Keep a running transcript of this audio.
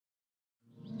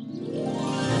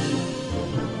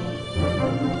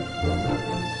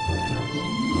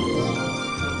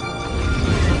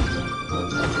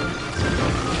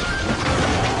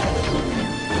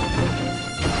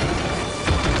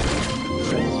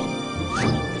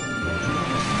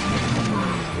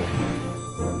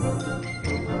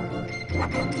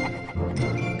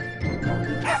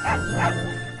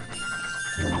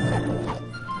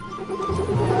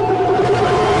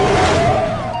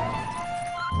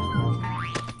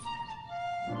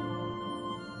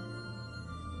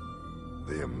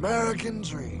American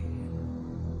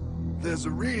dream. There's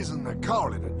a reason they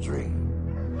call it a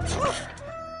dream.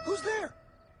 Who's there?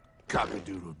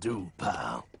 Cock-a-doodle-doo,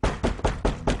 pal.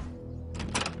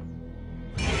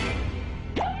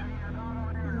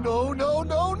 No, no,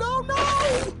 no, no, no!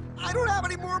 I don't have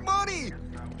any more money!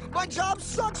 My job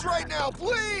sucks right now,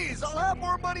 please! I'll have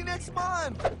more money next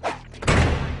month!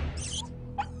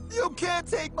 You can't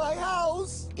take my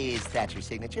house! Is that your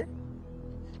signature?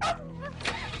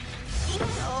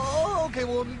 Oh, okay,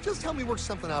 well, just help me work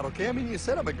something out, okay? I mean, you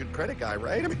said I'm a good credit guy,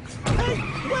 right? I mean, hey,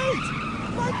 wait!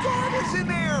 My dad is in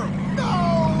there!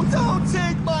 No, don't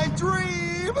take my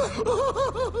dream!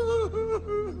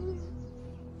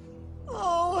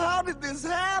 Oh, how did this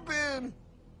happen?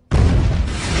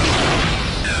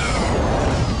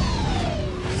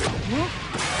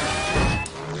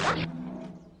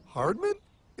 Hardman?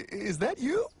 Is that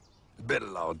you? It's been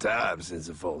a long time since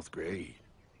the 4th grade.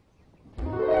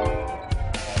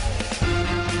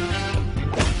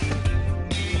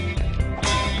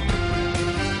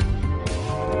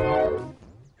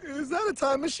 Is that a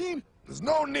time machine? There's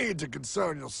no need to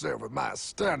concern yourself with my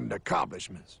stunning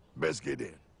accomplishments. Best get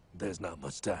in. There's not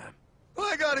much time.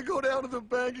 I gotta go down to the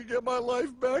bank and get my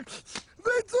life back.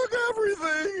 They took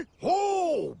everything!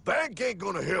 Oh, bank ain't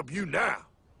gonna help you now.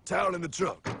 Towel in the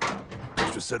trunk.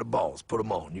 Extra set of balls. Put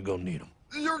them on. You're gonna need them.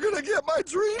 You're gonna get my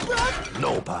dream back?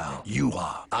 No, pal. You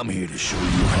are. I'm here to show you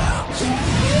how.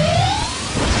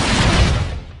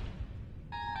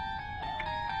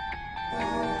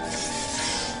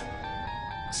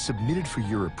 Submitted for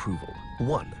your approval.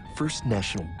 1. First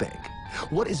National Bank.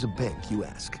 What is a bank, you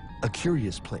ask? A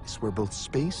curious place where both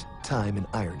space, time, and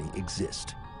irony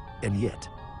exist. And yet,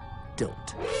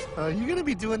 don't. You gonna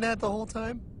be doing that the whole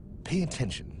time? Pay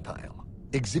attention, pile.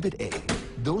 Exhibit A.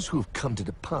 Those who have come to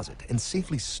deposit and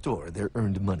safely store their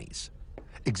earned monies.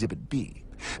 Exhibit B.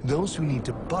 Those who need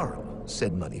to borrow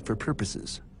said money for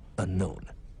purposes unknown.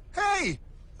 Hey!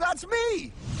 That's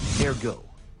me! Ergo.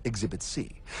 Exhibit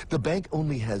C. The bank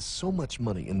only has so much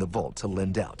money in the vault to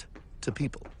lend out to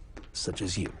people such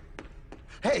as you.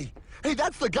 Hey! Hey,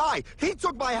 that's the guy! He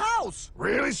took my house!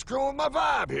 Really screwing my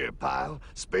vibe here, pal.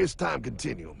 Space-time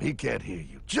continuum. He can't hear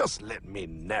you. Just let me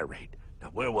narrate. Now,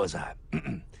 where was I?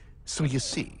 So you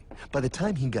see, by the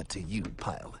time he got to you,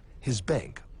 Pile, his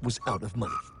bank was out of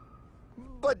money.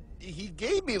 But he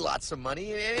gave me lots of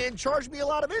money and charged me a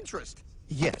lot of interest.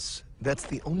 Yes, that's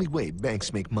the only way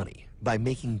banks make money, by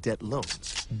making debt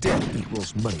loans. Debt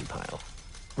equals money, Pile.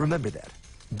 Remember that.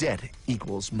 Debt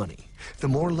equals money. The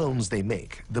more loans they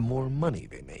make, the more money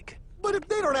they make. But if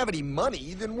they don't have any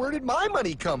money, then where did my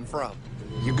money come from?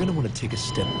 You're gonna want to take a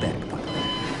step back, Pile.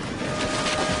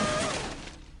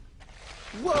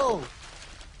 Whoa!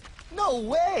 No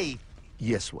way!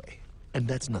 Yes way. And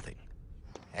that's nothing.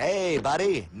 Hey,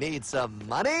 buddy, need some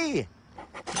money?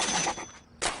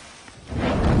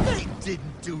 They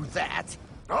didn't do that!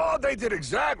 Oh, they did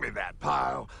exactly that,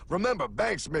 pal. Remember,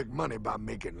 banks make money by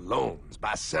making loans,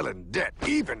 by selling debt,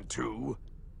 even to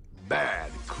bad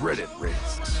credit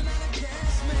risks.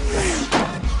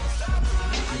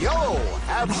 Yo,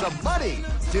 have some money,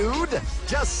 dude.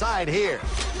 Just sign here.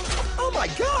 Oh my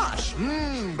gosh!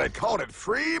 They called it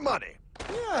free money.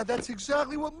 Yeah, that's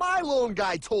exactly what my loan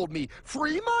guy told me.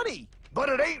 Free money! But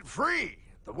it ain't free.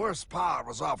 The worst part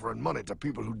was offering money to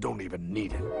people who don't even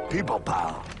need it. People,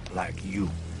 pal, like you.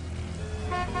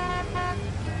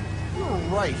 You're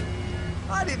right.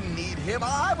 I didn't need him.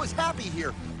 I was happy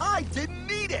here. I didn't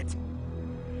need it.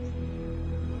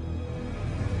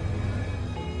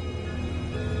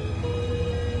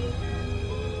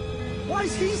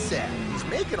 Why's he sad? He's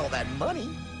making all that money.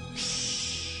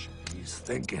 Shh. He's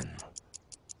thinking.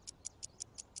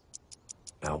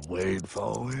 Now wait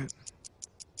for it.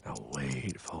 Now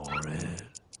wait for it.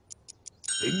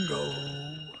 Bingo.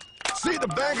 See, the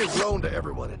bankers loan to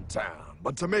everyone in town,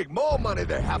 but to make more money,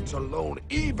 they have to loan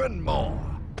even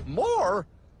more. More?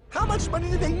 How much money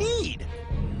do they need?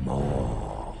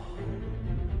 More.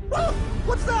 Oh,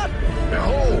 what's that?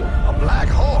 Behold, a black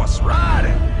horse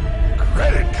riding.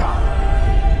 Credit card.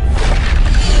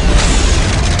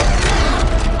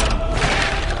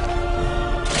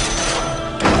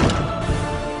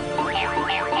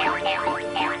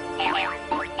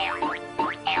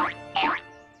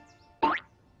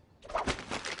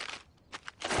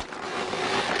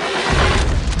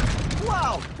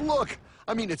 Wow, look.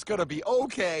 I mean, it's gonna be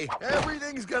okay.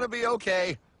 Everything's gonna be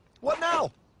okay. What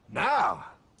now? Now,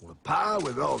 with pie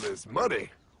with all this money,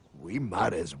 we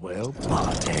might as well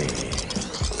party.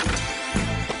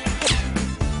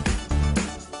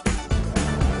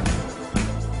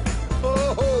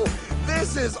 Oh,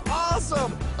 this is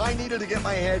awesome! I needed to get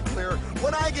my head clear.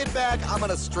 When I get back, I'm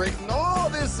gonna straighten all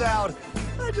this out.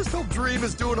 I just hope Dream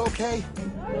is doing okay.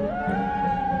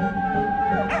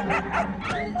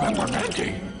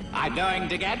 Pepperminty. I'm going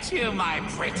to get you, my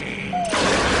pretty.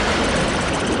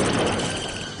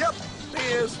 Yep,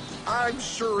 he is. I'm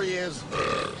sure he is.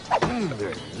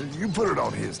 There, you put it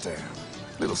on his tab.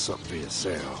 Little something for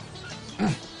yourself.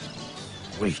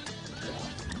 Wait.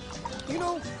 You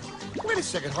know, wait a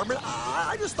second, Hartman.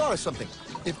 I just thought of something.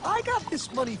 If I got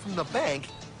this money from the bank,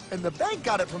 and the bank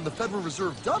got it from the Federal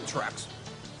Reserve dump trucks,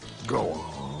 Go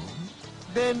on.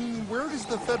 then where does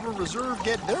the Federal Reserve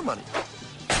get their money?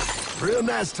 Real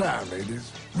nice time,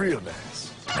 ladies. Real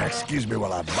nice. Now, excuse me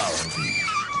while I borrow these.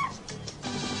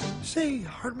 Say,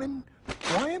 Hartman,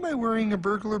 why am I wearing a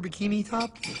burglar bikini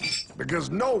top?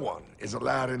 Because no one is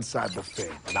allowed inside the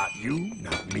Fed. Not you,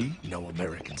 not me, no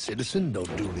American citizen, no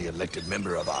duly elected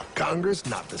member of our Congress,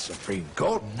 not the Supreme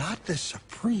Court. Not the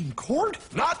Supreme Court?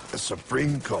 Not the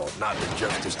Supreme Court, not the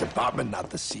Justice Department, not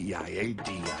the CIA,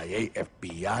 DIA,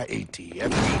 FBI,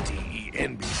 ATF, ATE,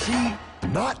 NBC,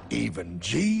 not even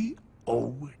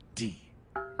G.O.D.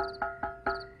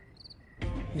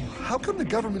 How come the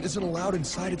government isn't allowed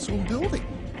inside its own building?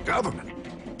 Government?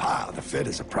 Pa, the Fed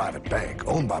is a private bank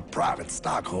owned by private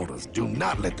stockholders. Do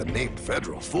not let the name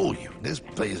Federal fool you. This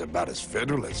place is about as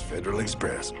federal as Federal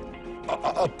Express.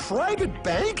 A private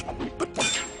bank?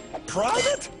 But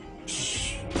private?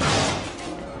 Shh.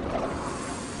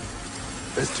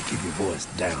 Best to keep your voice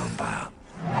down, pal.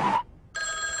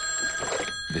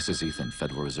 This is Ethan,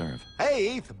 Federal Reserve.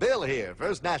 Hey, Eth, Bill here,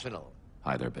 First National.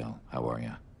 Hi there, Bill. How are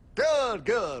you? Good,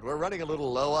 good. We're running a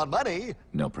little low on money.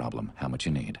 No problem. How much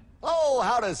you need? Oh,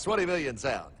 how does 20 million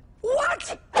sound?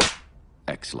 What?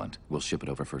 Excellent. We'll ship it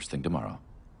over first thing tomorrow.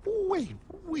 Wait,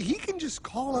 he can just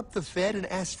call up the Fed and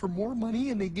ask for more money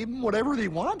and they give him whatever they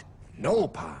want? No,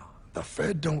 pal. The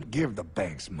Fed don't give the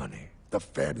banks money. The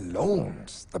Fed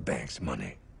loans the banks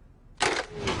money.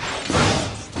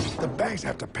 The banks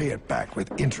have to pay it back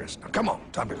with interest. Now, come on,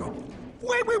 time to go.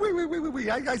 Wait.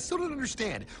 I still don't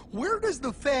understand. Where does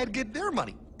the Fed get their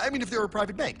money? I mean, if they're a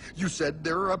private bank. You said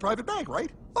they're a private bank,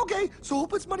 right? Okay, so who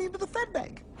puts money into the Fed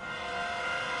bank?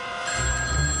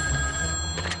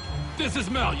 This is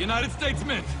Mel, United States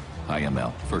Mint. Hi,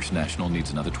 ML. First National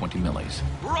needs another 20 millis.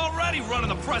 We're already running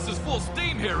the presses full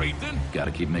steam here, Ethan.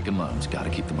 Gotta keep making loans. Gotta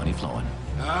keep the money flowing.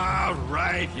 All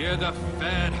right, you're the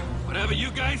Fed. Whatever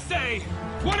you guys say.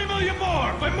 20 million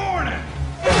more by morning.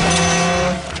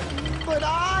 But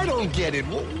I don't get it.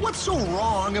 What's so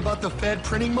wrong about the Fed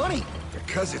printing money?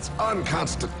 Because it's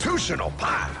unconstitutional,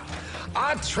 pal.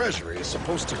 Our Treasury is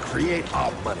supposed to create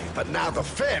our money, but now the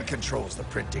Fed controls the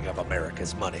printing of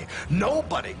America's money.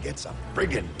 Nobody gets a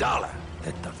friggin' dollar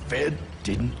that the Fed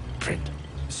didn't print.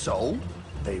 So?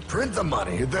 They print the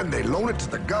money, then they loan it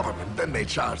to the government, then they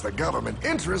charge the government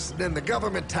interest, then the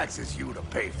government taxes you to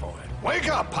pay for it. Wake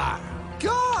up, pal!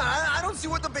 God, I don't see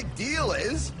what the big deal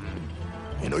is.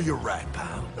 You know, you're right,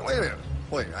 pal. Wait a minute.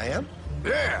 Wait, I am?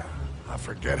 Yeah. I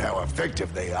forget how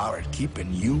effective they are at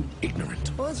keeping you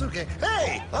ignorant. Well, that's okay.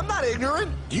 Hey, I'm not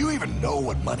ignorant. Do you even know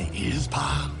what money is,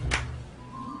 pal?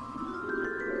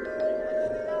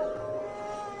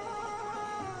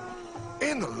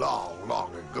 In the long,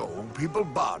 long ago, people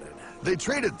bartered. They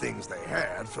traded things they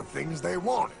had for things they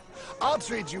wanted. I'll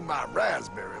trade you my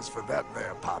raspberries for that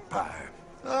there pot pie.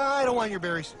 I don't want your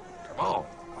berries. Come on,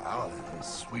 pal.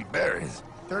 Sweet berries.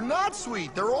 They're not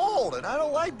sweet. They're old, and I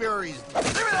don't like berries. Give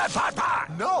me that pot pie!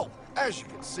 No. As you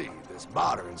can see, this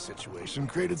bartering situation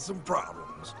created some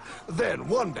problems. Then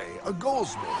one day, a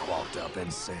goldsmith walked up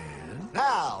and said,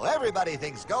 Now, everybody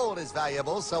thinks gold is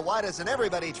valuable, so why doesn't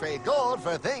everybody trade gold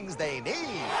for things they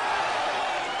need?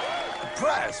 The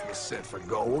price was set for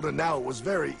gold, and now it was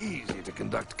very easy to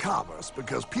conduct commerce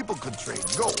because people could trade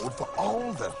gold for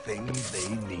all the things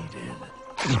they needed.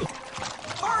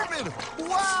 Hartman!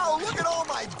 Wow, look at all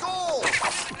my gold!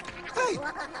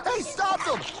 Hey, stop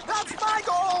them! That's my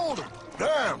gold!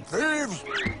 Damn thieves!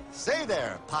 Say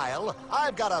there, Pile.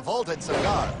 I've got a vault and some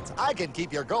guards. I can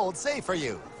keep your gold safe for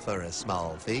you for a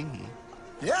small fee.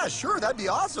 Yeah, sure, that'd be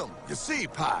awesome. You see,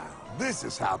 pal, this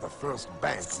is how the first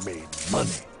bank made money.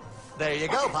 There you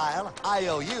go, Pile. I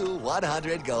owe you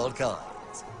 100 gold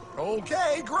coins.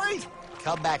 Okay, great.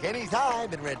 Come back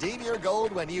anytime and redeem your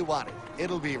gold when you want it.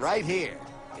 It'll be right here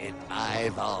in my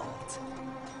vault.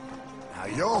 Now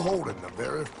you're holding the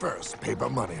very first paper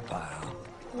money, pal.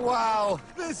 Wow,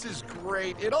 this is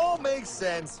great. It all makes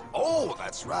sense. Oh,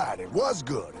 that's right. It was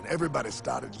good, and everybody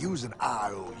started using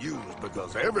IOUs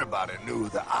because everybody knew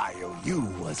the IOU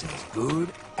was as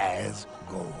good as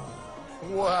gold.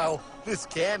 Wow, this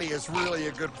candy is really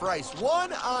a good price.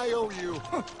 1 IOU.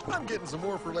 I'm getting some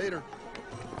more for later.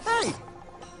 Hey,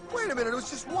 wait a minute, it was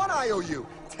just 1 IOU.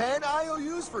 10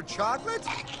 IOUs for chocolate?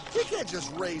 You can't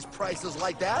just raise prices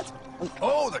like that.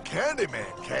 Oh, the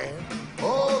Candyman can.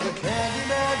 Oh, the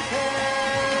Candyman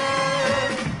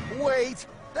can. Wait,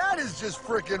 that is just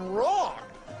frickin' wrong.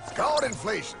 It's called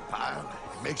inflation, pal.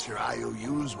 It makes your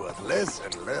IOUs worth less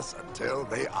and less until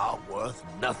they are worth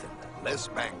nothing. Less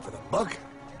bang for the buck.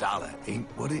 Dollar ain't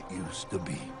what it used to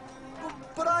be.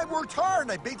 But I worked hard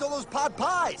and I baked all those pot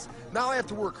pies. Now I have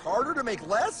to work harder to make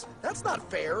less? That's not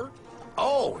fair.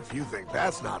 Oh, if you think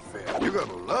that's not fair, you're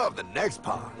gonna love the next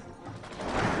part.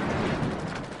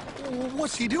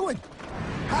 What's he doing?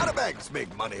 How do banks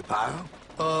make money, pal?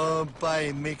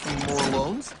 By making more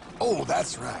loans? Oh,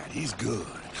 that's right. He's good.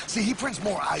 See, he prints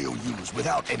more IOUs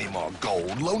without any more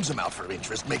gold, loans them out for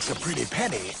interest, makes a pretty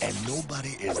penny, and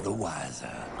nobody is the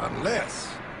wiser. Unless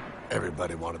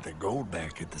everybody wanted their gold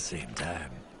back at the same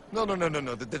time. No.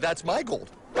 That's my gold.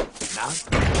 Not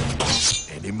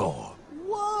anymore.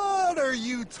 What are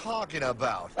you talking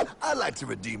about? I'd like to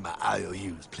redeem my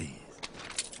IOUs, please.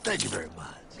 Thank you very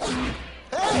much.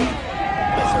 Hey!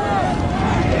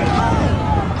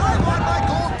 I want my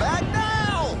gold back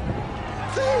now!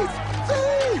 Thief!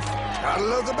 Thief! Gotta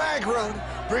love the bank run,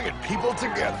 bringing people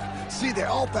together. See, they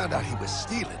all found out he was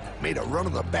stealing, made a run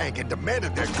on the bank, and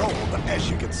demanded their gold. But as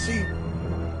you can see,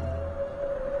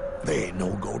 there ain't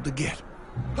no gold to get.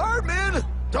 Hardman!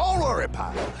 Don't worry,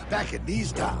 pal. Back in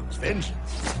these times,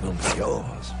 vengeance will be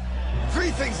yours.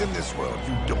 3 things in this world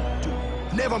you don't do.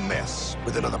 Never mess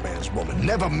with another man's woman.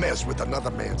 Never mess with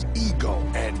another man's ego.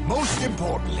 And most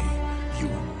importantly, you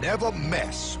never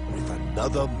mess with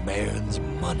another man's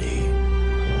money.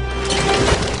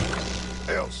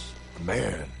 Else, a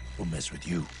man will mess with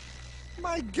you.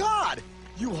 My God!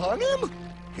 You hung him?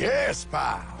 Yes,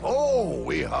 pal. Oh,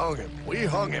 we hung him. We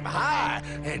hung him high.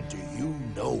 And do you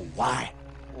know why?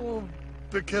 Well,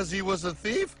 because he was a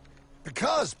thief?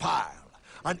 Because, pal,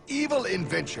 an evil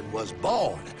invention was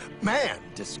born. Man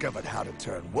discovered how to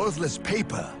turn worthless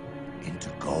paper into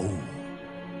gold.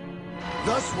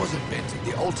 Thus was invented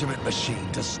the ultimate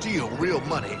machine to steal real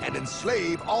money and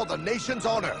enslave all the nations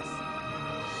on Earth.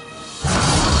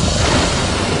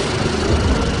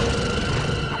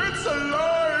 It's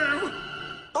alive!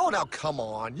 Oh, now come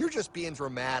on. You're just being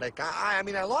dramatic. I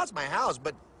mean, I lost my house,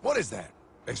 but... What is that?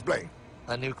 Explain.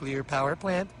 A nuclear power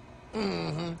plant?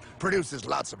 Mm-hmm. Produces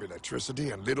lots of electricity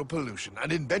and little pollution.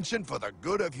 An invention for the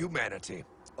good of humanity.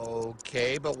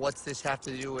 Okay, but what's this have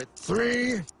to do with...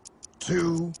 3,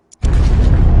 2...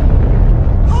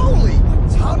 Holy!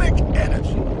 Atomic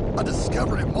energy. A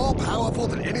discovery more powerful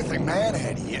than anything man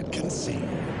had yet conceived.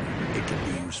 It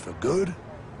can be used for good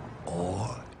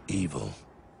or evil.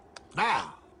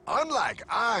 Now, unlike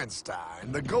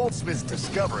Einstein, the goldsmith's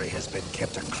discovery has been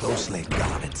kept a closely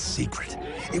guarded secret.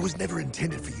 It was never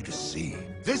intended for you to see.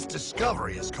 This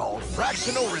discovery is called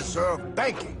fractional reserve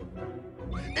banking.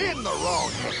 In the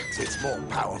wrong hands, it's more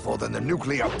powerful than the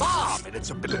nuclear bomb in its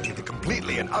ability to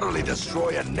completely and utterly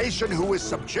destroy a nation who is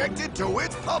subjected to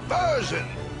its perversion.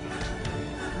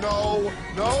 No.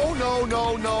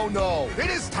 It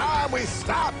is time we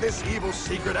stop this evil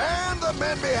secret and the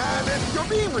men behind it. You're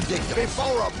being ridiculous.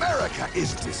 Before America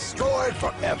is destroyed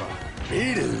forever.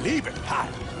 Believe it, Pat.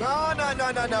 No.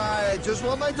 I just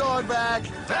want my dog back.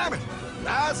 Damn it.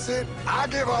 That's it. I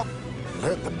give up.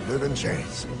 Let them live in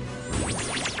chains.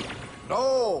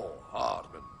 No,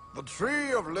 Hardman. The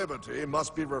tree of liberty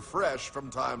must be refreshed from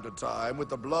time to time with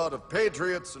the blood of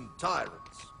patriots and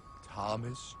tyrants.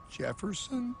 Thomas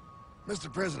Jefferson?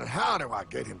 Mr. President, how do I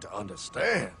get him to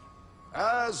understand?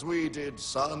 As we did,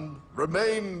 son,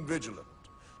 remain vigilant.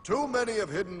 Too many have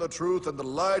hidden the truth, and the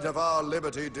light of our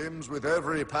liberty dims with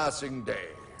every passing day.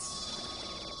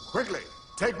 Quickly,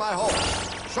 take my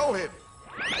horse. Show him.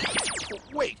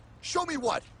 Wait, show me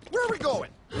what? Where are we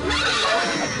going?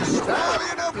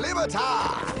 Stallion of Liberty!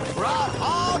 Brought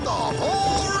on the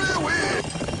hoary wind!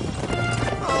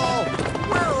 Oh,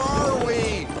 where are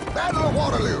we? Battle of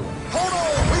Waterloo! Hold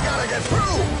on, we gotta get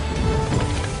through!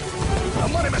 A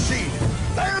money machine!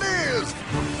 There it is!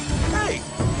 Hey,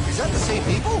 is that the same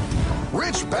people?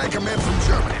 Rich bankermen from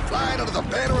Germany flying under the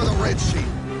banner of the Red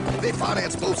Shield. They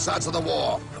finance both sides of the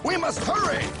war. We must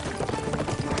hurry!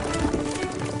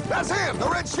 That's him, the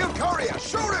Red Shield courier!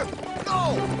 Shoot him!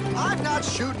 No, I'm not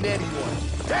shooting anyone.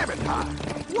 Damn it, Pop!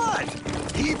 What?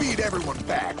 He beat everyone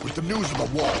back with the news of the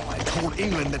war and told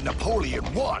England that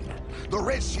Napoleon won. The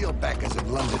Red Shield bankers in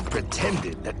London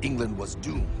pretended that England was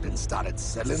doomed and started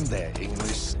selling their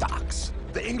English stocks.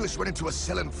 The English went into a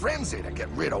selling frenzy to get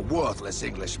rid of worthless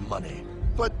English money.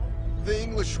 But The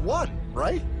English won,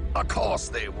 right? Of course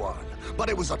they won. But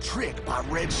it was a trick by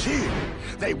Red Shield.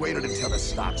 They waited until the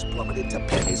stocks plummeted to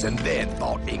pennies and then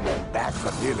bought England back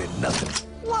for nearly nothing.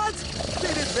 What?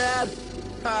 They did that?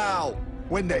 How?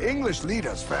 When the English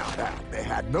leaders found out, they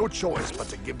had no choice but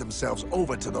to give themselves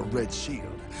over to the Red Shield.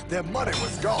 Their money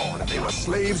was gone, and they were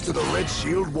slaves to the Red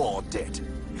Shield war debt.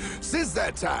 Since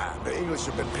that time, the English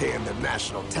have been paying their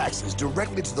national taxes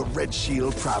directly to the Red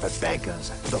Shield private bankers.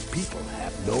 The people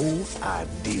have no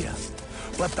idea.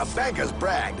 But the bankers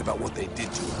bragged about what they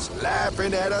did to us,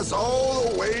 laughing at us all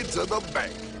the way to the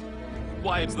bank.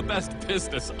 Why, it's the best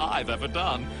business I've ever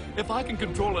done. If I can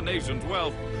control a nation's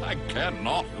wealth, I care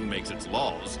not who makes its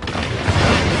laws.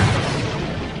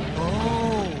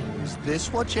 Oh, is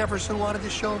this what Jefferson wanted to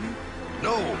show me?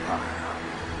 No, Pyle.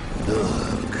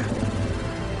 Look.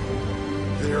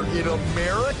 They're in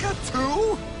America,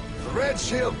 too? The Red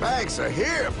Shield banks are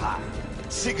here, Pyle.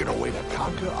 Seeking a way to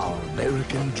conquer our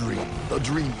American dream. The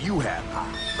dream you have,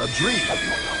 Pyle. A dream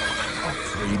of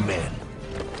free men.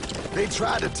 They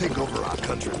tried to take over our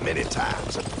country many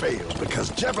times and failed because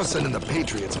Jefferson and the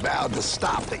Patriots vowed to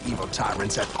stop the evil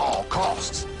tyrants at all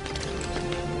costs.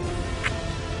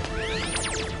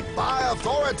 By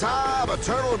authority of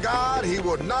eternal God, he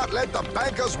would not let the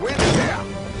bankers win here.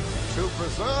 To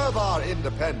preserve our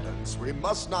independence, we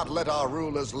must not let our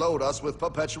rulers load us with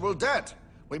perpetual debt.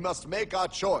 We must make our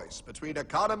choice between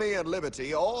economy and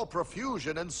liberty or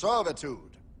profusion and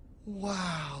servitude.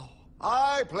 Wow.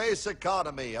 I place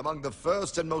economy among the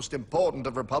first and most important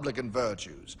of Republican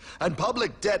virtues, and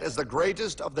public debt is the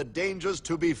greatest of the dangers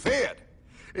to be feared.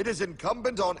 It is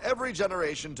incumbent on every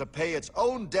generation to pay its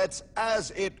own debts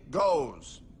as it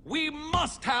goes. We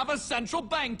must have a central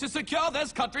bank to secure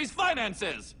this country's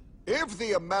finances. If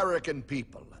the American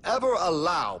people ever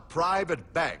allow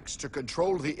private banks to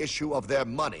control the issue of their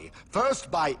money, first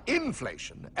by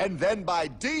inflation and then by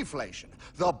deflation,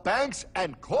 the banks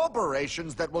and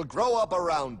corporations that will grow up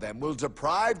around them will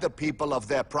deprive the people of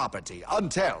their property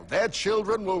until their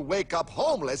children will wake up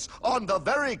homeless on the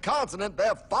very continent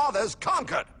their fathers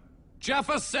conquered.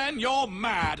 Jefferson, you're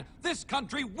mad. This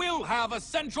country will have a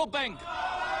central bank.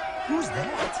 Who's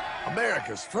that?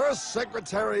 America's first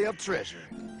Secretary of Treasury.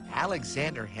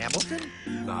 Alexander Hamilton?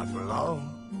 Not for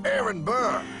long. Aaron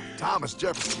Burr, Thomas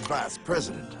Jefferson's vice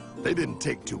president. They didn't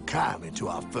take too kindly to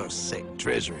our first Sec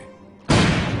Treasury.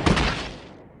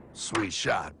 Sweet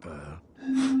shot, Burr.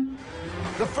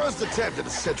 The first attempt at a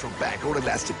central bank only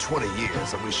lasted 20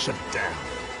 years and we shut it down.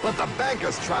 But the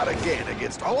bankers tried again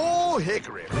against Old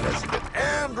Hickory President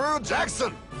Andrew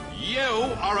Jackson. You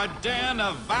are a den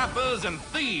of vipers and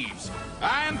thieves.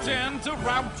 I intend to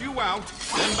rout you out,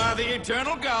 and by the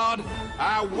eternal God,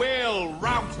 I will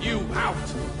rout you out.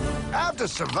 After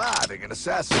surviving an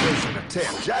assassination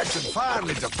attempt, Jackson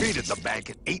finally defeated the bank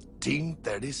in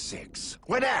 1836.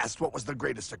 When asked what was the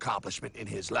greatest accomplishment in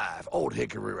his life, Old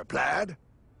Hickory replied,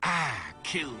 I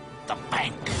killed the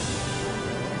bank.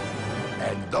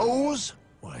 and those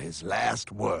were his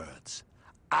last words.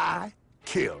 I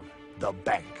killed the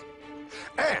bank.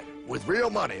 And with real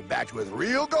money backed with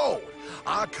real gold,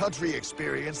 our country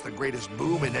experienced the greatest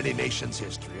boom in any nation's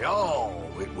history. Oh,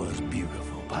 it was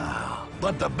beautiful, pal.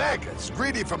 But the bankers,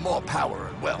 greedy for more power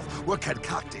and wealth, were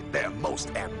concocting their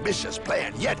most ambitious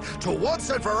plan yet to once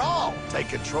and for all take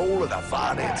control of the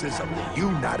finances of the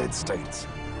United States.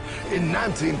 In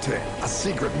 1910, a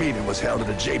secret meeting was held at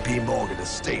the J.P. Morgan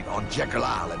estate on Jekyll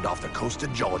Island off the coast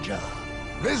of Georgia.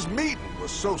 This meeting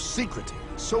was so secretive,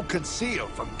 so concealed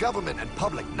from government and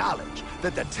public knowledge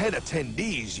that the 10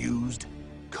 attendees used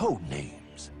code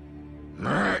names.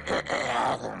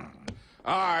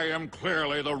 I am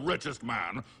clearly the richest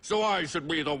man, so I should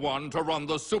be the one to run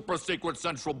the super-secret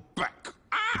central bank.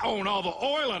 I own all the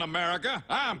oil in America.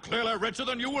 I'm clearly richer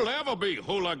than you will ever be,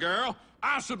 hula girl.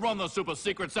 I should run the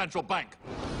super-secret central bank.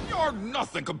 You're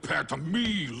nothing compared to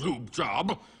me, lube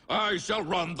job. I shall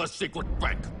run the secret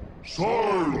bank.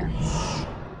 Silence!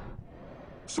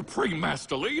 Supreme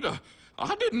Master Leader,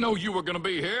 I didn't know you were gonna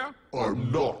be here.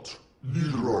 I'm not.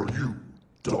 Neither are you,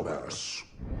 dumbass.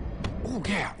 Oh,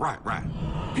 yeah, right.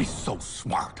 He's so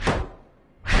smart.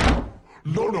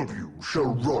 None of you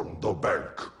shall run the bank.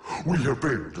 We have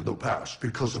failed in the past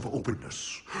because of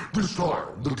openness. This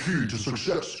time, the key to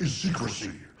success is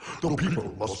secrecy. The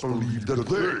people must believe that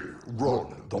they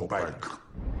run the bank.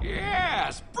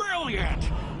 Yes, brilliant!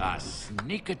 A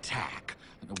sneak attack.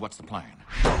 What's the plan?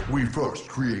 We first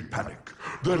create panic,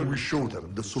 then we show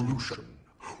them the solution.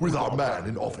 With our man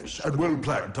in office and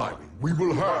well-planned timing, we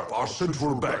will have our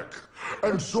central bank.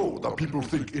 And so the people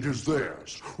think it is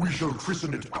theirs. We shall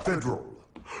christen it Federal.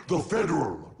 The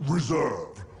Federal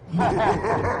Reserve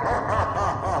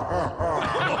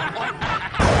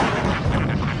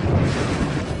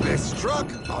They struck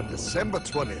on December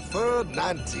 23rd,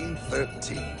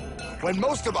 1913. When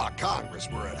most of our Congress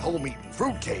were at home eating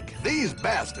fruitcake, these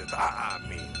bastards, I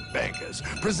mean bankers,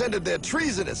 presented their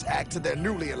treasonous act to their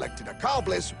newly elected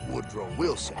accomplice, Woodrow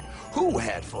Wilson, who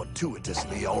had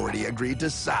fortuitously already agreed to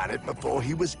sign it before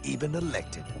he was even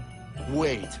elected.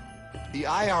 Wait, the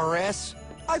IRS?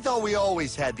 I thought we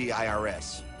always had the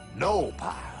IRS. No,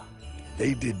 pal.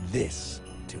 They did this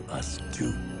to us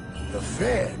too. The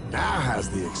Fed now has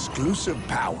the exclusive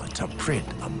power to print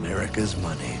America's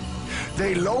money.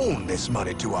 They loan this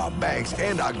money to our banks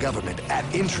and our government at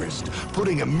interest,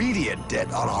 putting immediate debt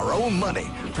on our own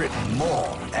money, printing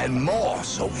more and more,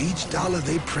 so each dollar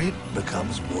they print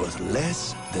becomes worth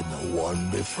less than the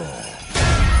one before.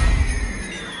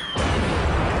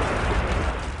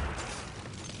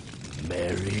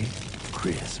 Merry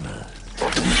Christmas.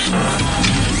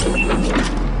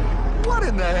 What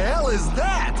in the hell is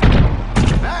that?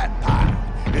 That, pal,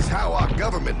 is how our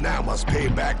government now must pay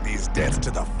back these debts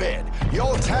to the Fed.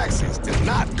 Your taxes do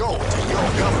not go to your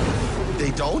government.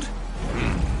 They don't?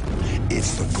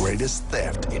 It's the greatest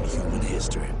theft in human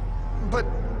history. But,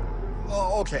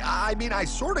 oh, okay, I mean, I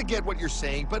sort of get what you're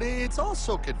saying, but it's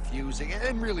also confusing.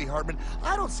 And really, Hartman,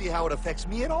 I don't see how it affects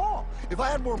me at all. If I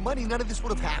had more money, none of this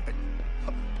would have happened.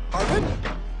 Hartman?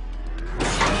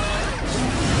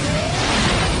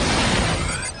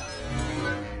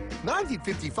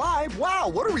 1955? Wow,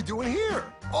 what are we doing here?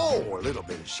 Oh, a little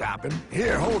bit of shopping.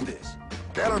 Here, hold this.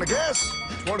 Gallon of gas,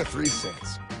 23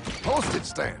 cents. Postage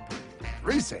stamp,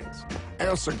 3 cents.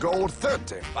 Ounce of gold,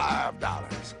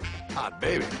 $35. Hot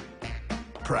baby,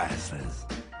 priceless.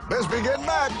 Best be getting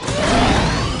back.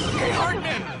 Hey,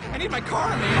 Hartman! I need my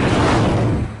car,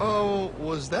 man! Oh,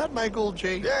 was that my gold,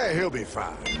 Jay? Yeah, he'll be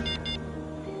fine.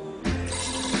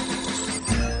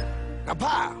 Now,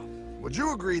 pal, would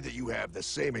you agree that you have the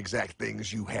same exact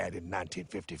things you had in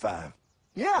 1955?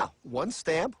 Yeah, 1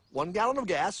 stamp, 1 gallon of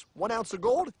gas, 1 ounce of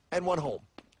gold, and 1 home.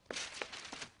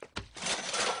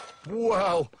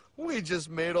 Wow, we just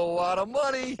made a lot of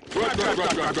money.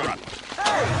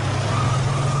 Hey!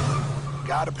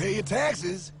 Gotta pay your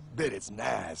taxes. Bet it's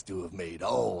nice to have made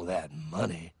all that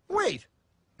money. Wait,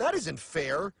 that isn't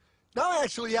fair. Now I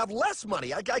actually have less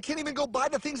money. I can't even go buy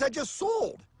the things I just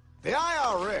sold. The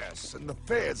IRS and the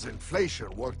Fed's inflation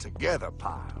work together,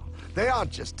 pal. They aren't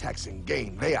just taxing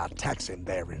gain, they are taxing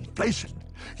their inflation.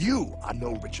 You are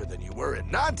no richer than you were in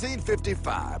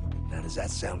 1955. Now, does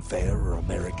that sound fair or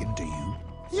American to you?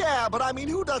 Yeah, but I mean,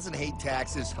 who doesn't hate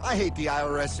taxes? I hate the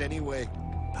IRS anyway.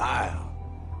 Pal,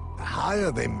 the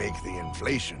higher they make the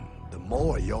inflation, the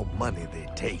more your money they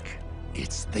take.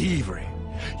 It's thievery.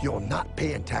 You're not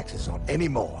paying taxes on any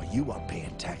more. You are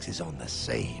paying taxes on the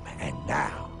same. And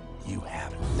now, you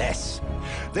have less.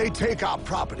 They take our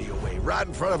property away right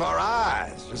in front of our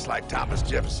eyes, just like Thomas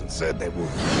Jefferson said they would.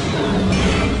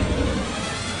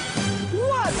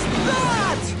 What's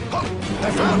that? Oh,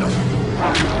 they found us!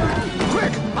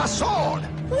 Quick, my sword!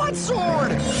 What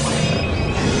sword?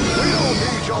 We don't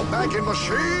need your banking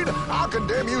machine! I'll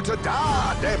condemn you to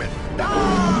die, damn it!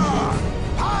 Die!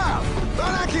 Pile! The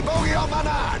Yankee bogey on my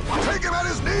 9! Take him at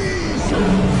his knees!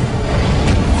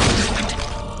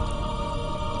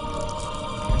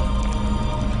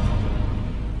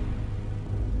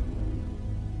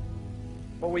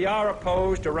 For we are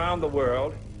opposed around the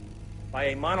world by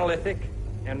a monolithic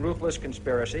and ruthless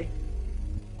conspiracy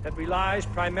that relies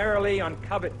primarily on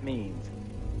covert means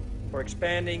for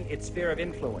expanding its sphere of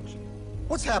influence.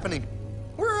 What's happening?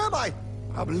 Where am I?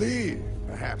 I believe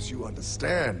perhaps you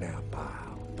understand now,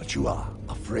 pal, but you are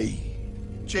afraid.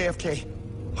 JFK.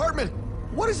 Hartman,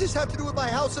 what does this have to do with my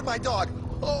house and my dog?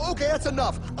 Oh, okay, that's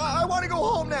enough. I want to go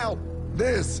home now.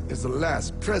 This is the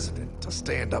last president to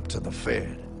stand up to the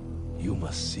Fed. You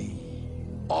must see.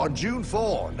 On June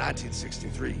 4,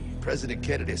 1963, President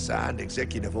Kennedy signed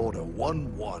Executive Order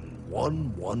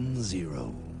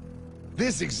 11110.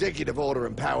 This executive order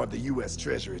empowered the U.S.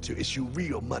 Treasury to issue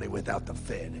real money without the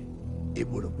Fed. It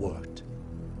would have worked.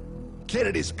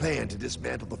 Kennedy's plan to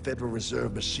dismantle the Federal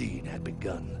Reserve machine had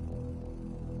begun.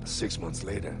 6 months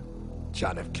later,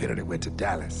 John F. Kennedy went to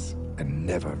Dallas and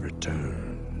never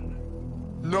returned.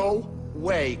 No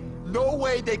way. No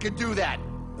way they could do that.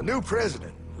 The new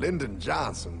president, Lyndon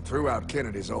Johnson, threw out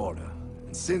Kennedy's order.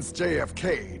 And since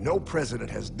JFK, no president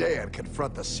has dared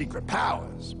confront the secret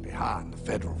powers behind the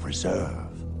Federal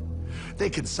Reserve. They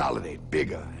consolidate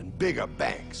bigger and bigger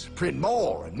banks, print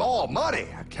more and more money,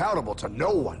 accountable to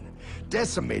no one,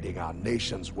 decimating our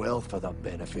nation's wealth for the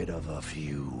benefit of a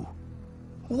few.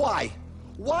 Why?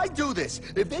 Why do this?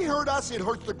 If they hurt us, it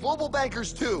hurts the global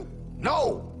bankers too.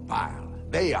 No, pal.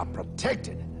 They are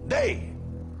protected. They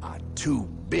are too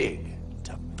big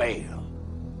to fail.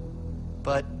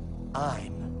 But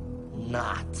I'm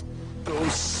not.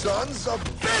 Those sons of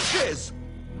bitches!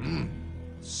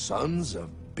 Sons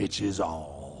of bitches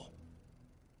all.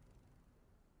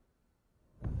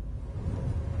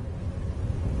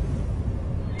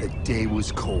 The day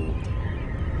was cold.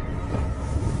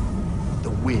 The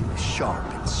wind sharp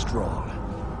and strong.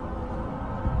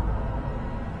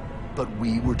 But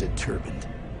we were determined.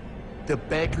 The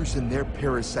bankers and their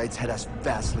parasites had us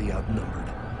vastly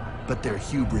outnumbered, but their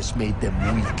hubris made them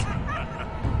weak.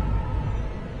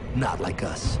 Not like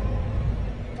us.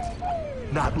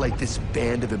 Not like this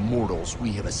band of immortals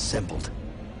we have assembled.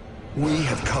 We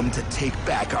have come to take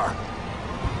back our...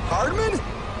 Hardman?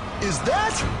 Is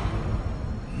that?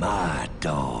 My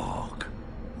dog.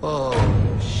 Oh,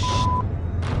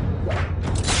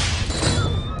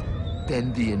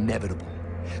 Then the inevitable.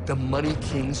 The Money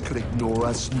Kings could ignore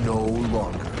us no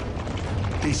longer.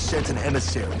 They sent an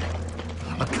emissary,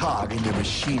 a cog in their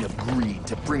machine of greed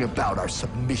to bring about our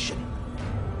submission.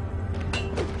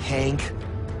 Hank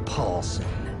Paulson.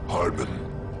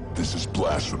 Hardman, this is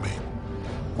blasphemy.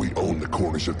 We own the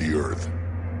corners of the earth.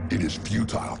 It is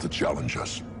futile to challenge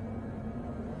us.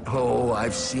 Oh,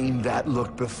 I've seen that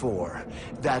look before.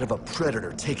 That of a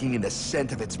predator taking in the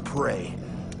scent of its prey.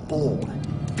 Bold,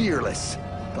 fearless,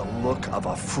 the look of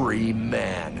a free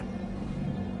man.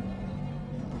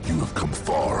 You have come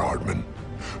far, Hardman.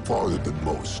 Farther than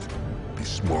most. Be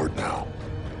smart now.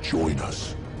 Join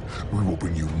us. We will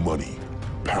bring you money,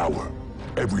 power,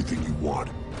 everything you want.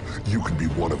 You can be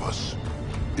one of us,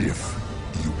 if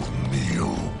you will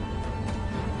kneel.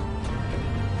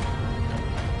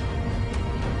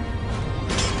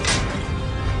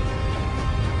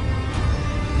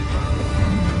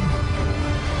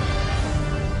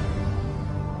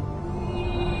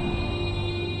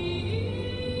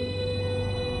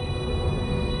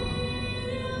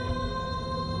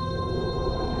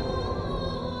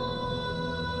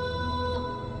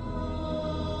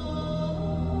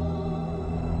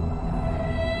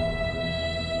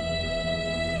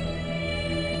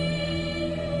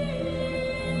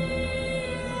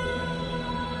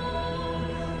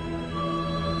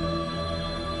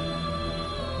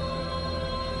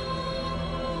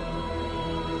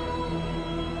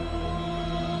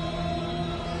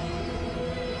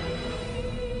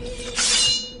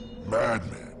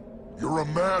 Madman. You're a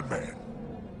madman.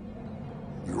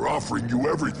 We're offering you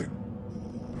everything.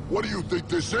 What do you think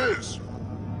this is?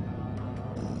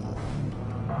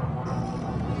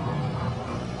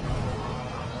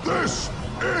 This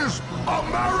is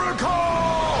America!